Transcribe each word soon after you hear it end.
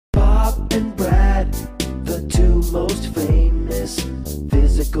and Brad, the two most famous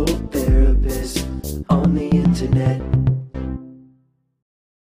physical therapists on the internet.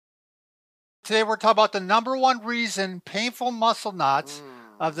 Today we're talking about the number one reason painful muscle knots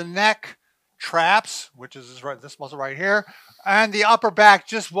of the neck, traps, which is this muscle right here, and the upper back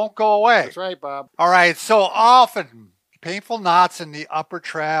just won't go away. That's right, Bob. All right, so often painful knots in the upper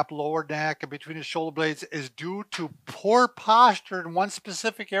trap, lower neck, and between the shoulder blades is due to poor posture in one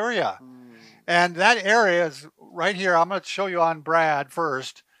specific area. And that area is right here. I'm going to show you on Brad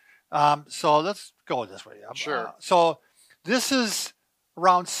first. So let's go this way. Sure. So this is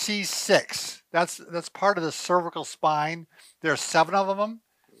around C6. That's part of the cervical spine. There are 7 of them.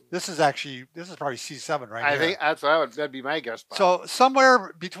 This is probably C7 right here. I think that's what that'd be my guess, Bob. So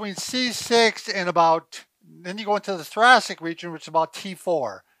somewhere between C6 and about, then you go into the thoracic region, which is about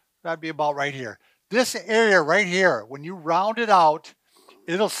T4. That'd be about right here. This area right here, when you round it out,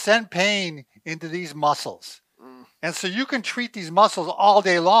 it'll send pain into these muscles. And so you can treat these muscles all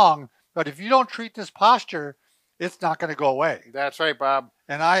day long, but if you don't treat this posture, it's not going to go away. That's right, Bob.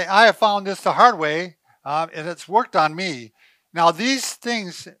 And I have found this the hard way, and it's worked on me. Now these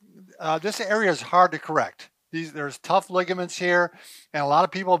things, this area is hard to correct. There's tough ligaments here, and a lot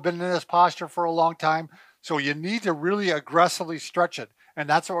of people have been in this posture for a long time. So you need to really aggressively stretch it, and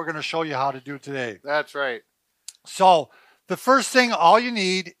that's what we're going to show you how to do today. That's right. So the first thing, all you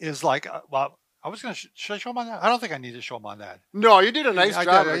need is like, I was going to, should I show them on that? I don't think I need to show them on that. No, you did a nice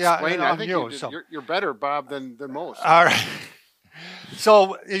job of yeah, explaining. I think so. you're better, Bob, than most. All right.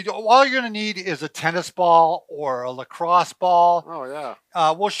 So all you're going to need is a tennis ball or a lacrosse ball. Oh,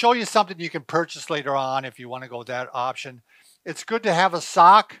 yeah. We'll show you something you can purchase later on if you want to go that option. It's good to have a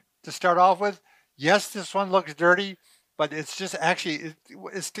sock to start off with. Yes, this one looks dirty, but it's just actually,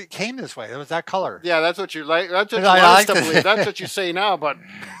 it came this way. It was that color. Yeah, that's what you like. That's what you want us to believe. That's what you say now, but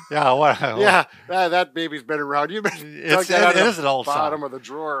yeah, that baby's been around. You've been it is an old bottom sock. of the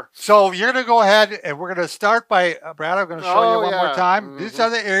drawer. So you're going to go ahead and we're going to start by, Brad, I'm going to show you one more time. Mm-hmm. These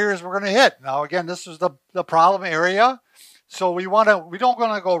are the areas we're going to hit. Now, again, this is the problem area. So we don't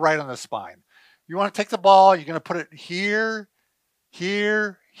want to go right on the spine. You want to take the ball, you're going to put it here,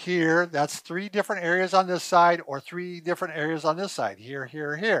 here, here. That's 3 different areas on this side or 3 different areas on this side. Here,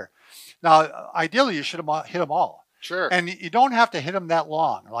 here, here. Now, ideally, you should hit them all. Sure. And you don't have to hit them that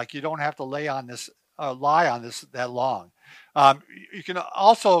long. Like you don't have to lie on this that long. You can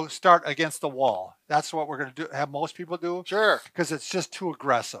also start against the wall. That's what we're going to do. Have most people do. Sure. Because it's just too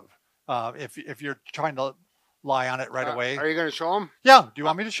aggressive. If you're trying to lie on it right away. Are you going to show them? Yeah. Do you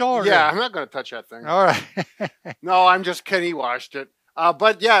want me to show? Yeah, I'm not going to touch that thing. All right. No, I'm just kidding. He washed it.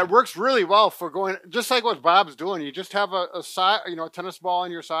 But yeah, it works really well for going, just like what Bob's doing. You just have a sock, a tennis ball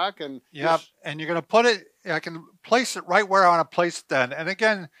in your sock, and and you're going to put it. I can place it right where I want to place it then. And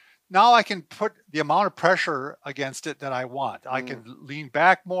again, now I can put the amount of pressure against it that I want. I can lean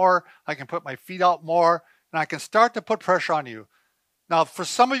back more. I can put my feet out more, and I can start to put pressure on you. Now, for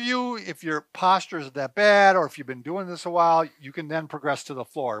some of you, if your posture is that bad, or if you've been doing this a while, you can then progress to the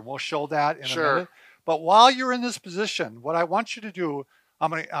floor. And we'll show that in a minute. But while you're in this position, what I want you to do,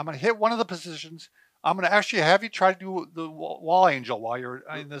 I'm gonna hit one of the positions. I'm gonna actually have you try to do the wall angel while you're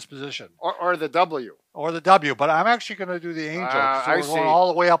in this position, or the W, or the W. But I'm actually gonna do the angel. So we're going all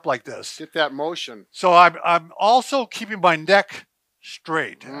the way up like this. Get that motion. So I'm also keeping my neck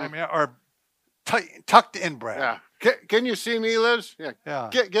straight. I mean, or tucked in, Brad. Yeah. Can you see me, Liz? Yeah.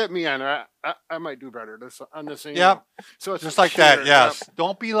 Get me on there. I might do better on this thing. Yeah. So it's just like that. Yes. Yep.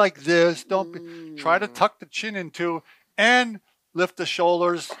 Don't be like this. Don't try to tuck the chin into and lift the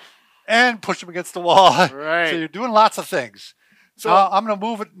shoulders and push them against the wall. Right. So you're doing lots of things. So now, I'm going to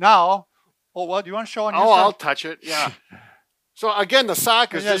move it now. Oh, well, do you want to show on your side? I'll touch it. Yeah. So again, the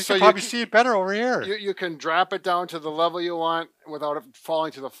sock is just you can probably see it better over here. You can drop it down to the level you want without it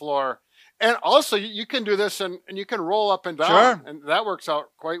falling to the floor. And also, you can do this and you can roll up and down. Sure. And that works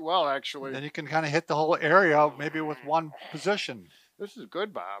out quite well, actually. Then you can kind of hit the whole area maybe with one position. This is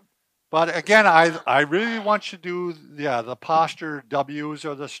good, Bob. But again, I really want you to do the posture W's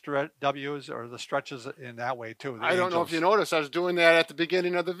or the stretches in that way too. I don't know if you noticed, I was doing that at the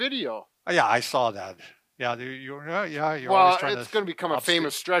beginning of the video. Yeah, I saw that. Yeah, you're well, always trying it's going to become a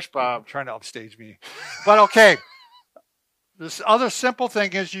famous stretch, Bob. Trying to upstage me. But okay. This other simple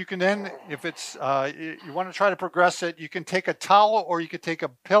thing is you can then, if it's you want to try to progress it, you can take a towel or you could take a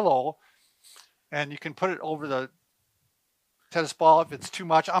pillow and you can put it over the tennis ball if it's too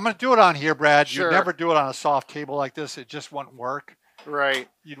much. I'm going to do it on here, Brad. Sure. You'd never do it on a soft table like this. It just won't work. Right.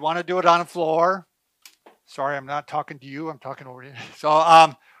 You'd want to do it on the floor. Sorry, I'm not talking to you. I'm talking over you. So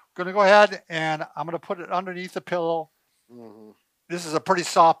I'm going to go ahead and I'm going to put it underneath the pillow. Mm-hmm. This is a pretty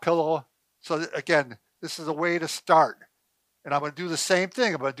soft pillow. So again, this is a way to start. And I'm going to do the same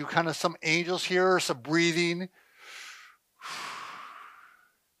thing. I'm going to do kind of some angels here, some breathing.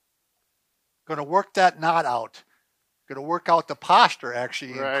 Going to work that knot out. Going to work out the posture,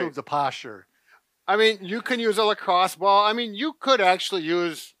 actually, Right. improve the posture. I mean, you can use a lacrosse ball. I mean, you could actually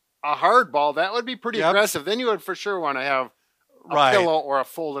use a hard ball. That would be pretty Yep. aggressive. Then you would for sure want to have a Right. pillow or a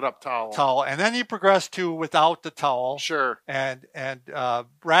folded up towel. Towel. And then you progress to without the towel. Sure. And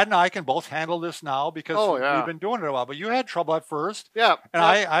Brad and I can both handle this now because Oh, yeah. we've been doing it a while. But you had trouble at first, Yeah. and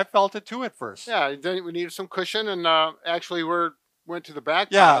yeah. I felt it too at first. Yeah. Then we needed some cushion, and actually went to the back.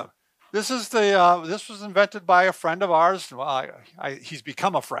 Yeah. tub. This is this was invented by a friend of ours. Well, he's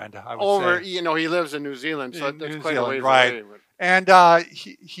become a friend, I would Over, say. you know, he lives in New Zealand, so In that's New quite Zealand, a ways right. away. But And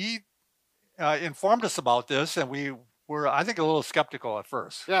he informed us about this, and we were, I think, a little skeptical at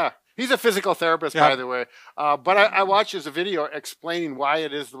first. yeah, he's a physical therapist, Yeah. by the way. But I watched his video explaining why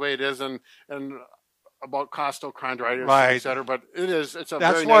it is the way it is, and about costochondritis, Right. et cetera. But it's a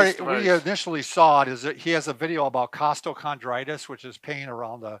That's very where nice device. we initially saw it. Is that he has a video about costochondritis, which is pain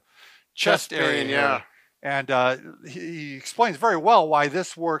around the chest area. pain, here. yeah. And he explains very well why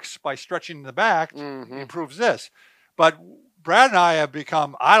this works by stretching the back. Mhm. Improves this. But Brad and I have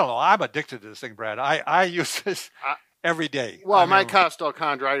become, I don't know, I'm addicted to this thing, Brad. I use this every day. Well, I my mean,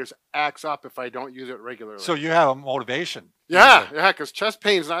 costochondritis acts up if I don't use it regularly. so you have a motivation. yeah, because chest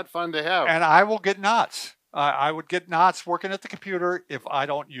pain's not fun to have. And I will get knots. I would get knots working at the computer if I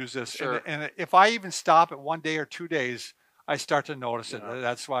don't use this. Sure. And if I even stop at 1 day or 2 days, I start to notice it. Yeah.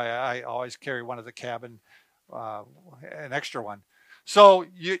 That's why I always carry one at the cabin, an extra one. So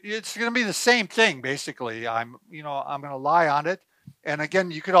it's going to be the same thing, basically. I'm going to lie on it. And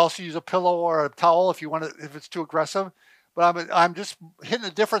again, you could also use a pillow or a towel if you want to, if it's too aggressive. But I'm just hitting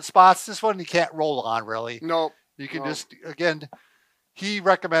the different spots. This one you can't roll on, really. Nope. You can No. just, again, he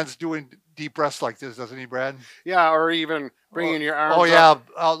recommends doing deep breaths like this, doesn't he, Brad? Yeah, or even bringing your arms Oh, up.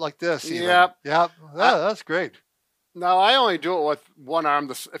 yeah, out like this. Even. Yep. Yep. Yeah, that's great. No, I only do it with one arm.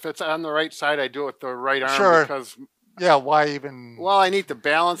 If it's on the right side, I do it with the right arm Sure. because, Yeah, why even? well, I need to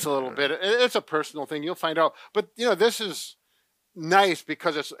balance a little bit. It's a personal thing. You'll find out. But, this is nice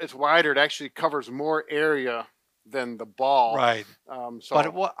because it's wider. It actually covers more area than the ball. Right. So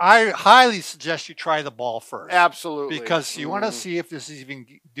But I highly suggest you try the ball first. absolutely. Because you want to Mhm. see if this is even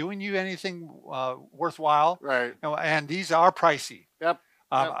doing you anything worthwhile. Right. And these are pricey. Yep.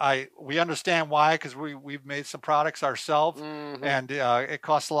 We understand why, because we've made some products ourselves. Mhm. And it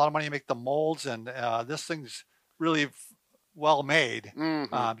costs a lot of money to make the molds, and this thing's really well made.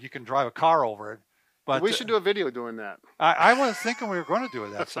 Mhm. You can drive a car over it. But We should do a video doing that. I was thinking we were going to do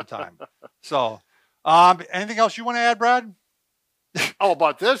that sometime. So, anything else you want to add, Brad? Oh,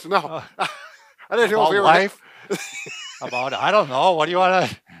 about this? No. Uh, I didn't know About if we were. life? About I don't know. What do you want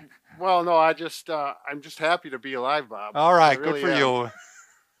to? Well, no, I'm just happy to be alive, Bob. All right, I really good for am. you.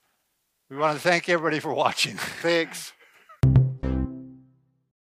 We want to thank everybody for watching. Thanks.